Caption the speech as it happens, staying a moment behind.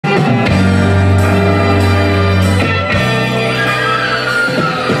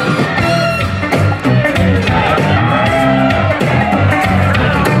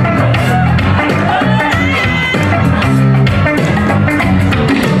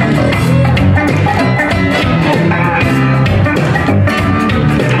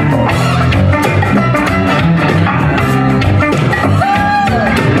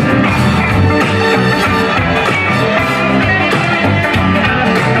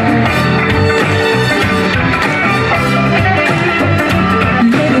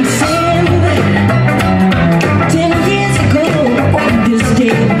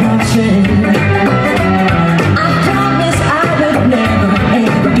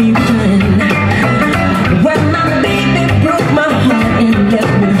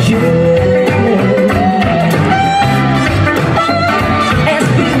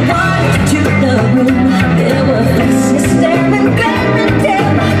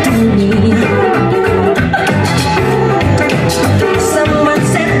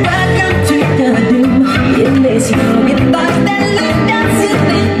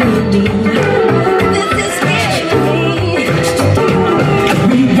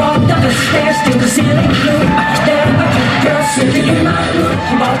ceiling blue. I stare at you, girl, sitting in my room.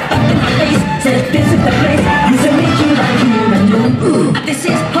 You walked up in my face, said this is the place. You said meet you right here and boom. Ooh, this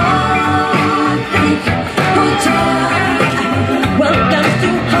is Heartbreak Hotel. Welcome to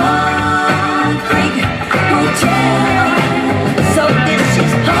Heartbreak Hotel. So this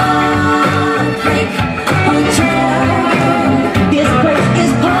is Heartbreak Hotel. This place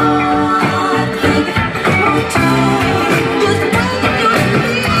is Heartbreak Hotel. Just wait to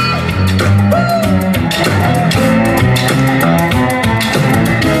see.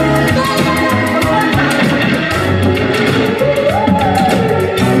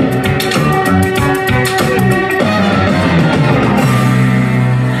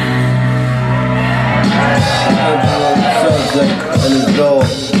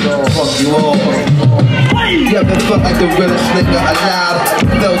 Fuck you all. Yeah, but fuck like the realest nigga alive.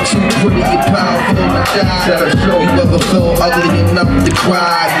 Felt too pretty and powerful to die. You ever feel ugly enough to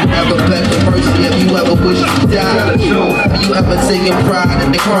cry? You ever beg for mercy if you ever wish you died? You ever taken pride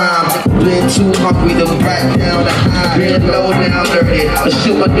in the crime? Been too hungry to back down to hide. Been low down dirty, but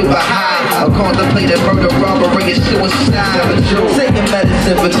shoot my do a high. I contemplated murder, robbery, and suicide. Taking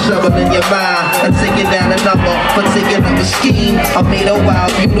medicine for trouble in your mind. I'm taking down a number for taking up a scheme. I made a wild,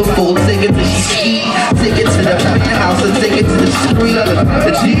 beautiful, take it to she ski. Take it to the house and take it to the street.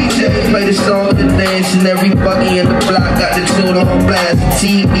 The DJ play the song and dance, and everybody in the block got the tune on blast.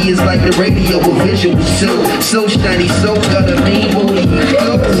 TV is like the radio with visuals too. So shiny, so gutter, mean booty.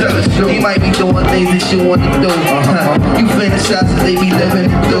 You might be doing things that you want to do. You fantasize that they be living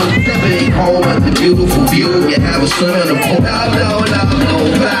it through. Living home with the beautiful view. You have a swim in the pool. I don't love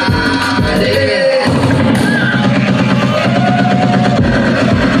nobody.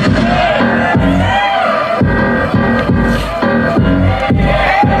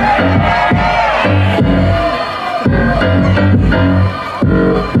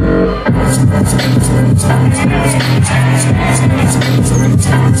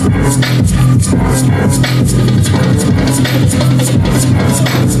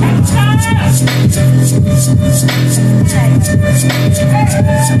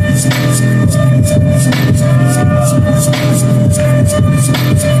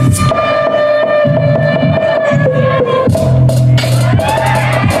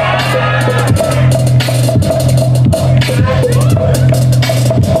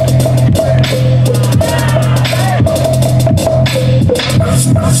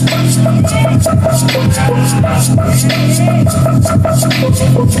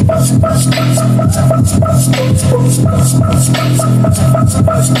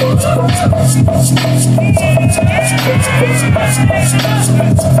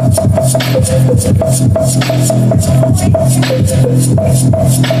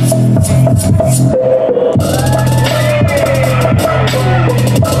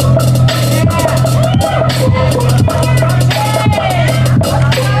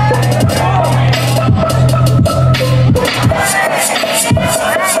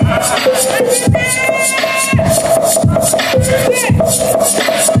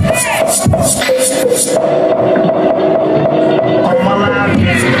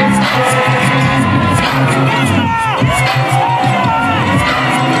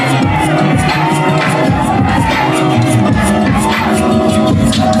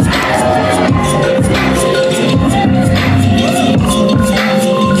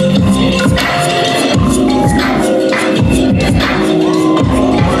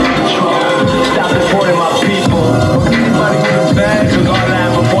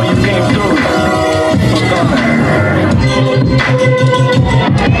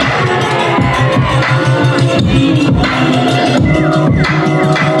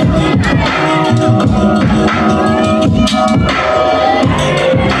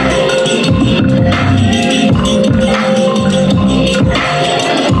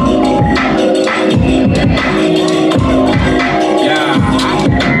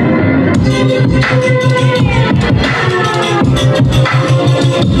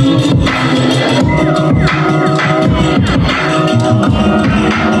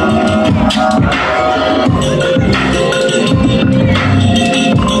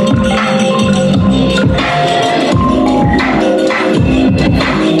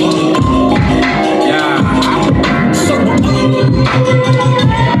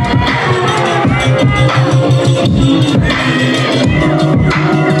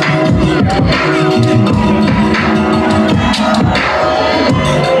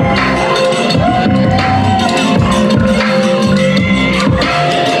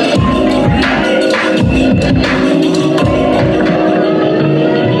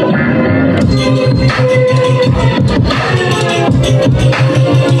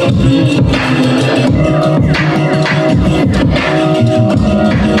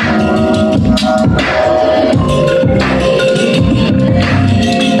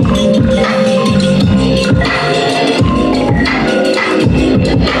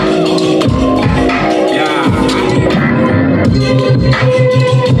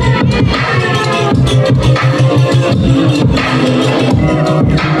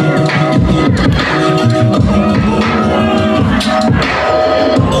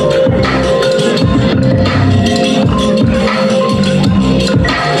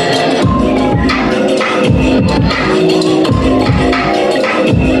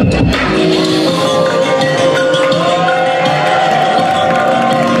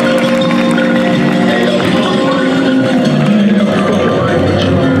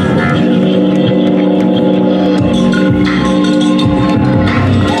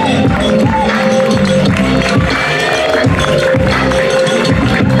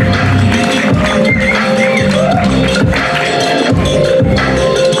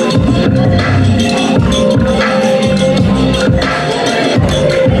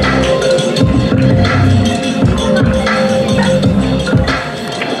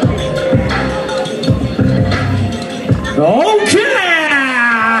 おー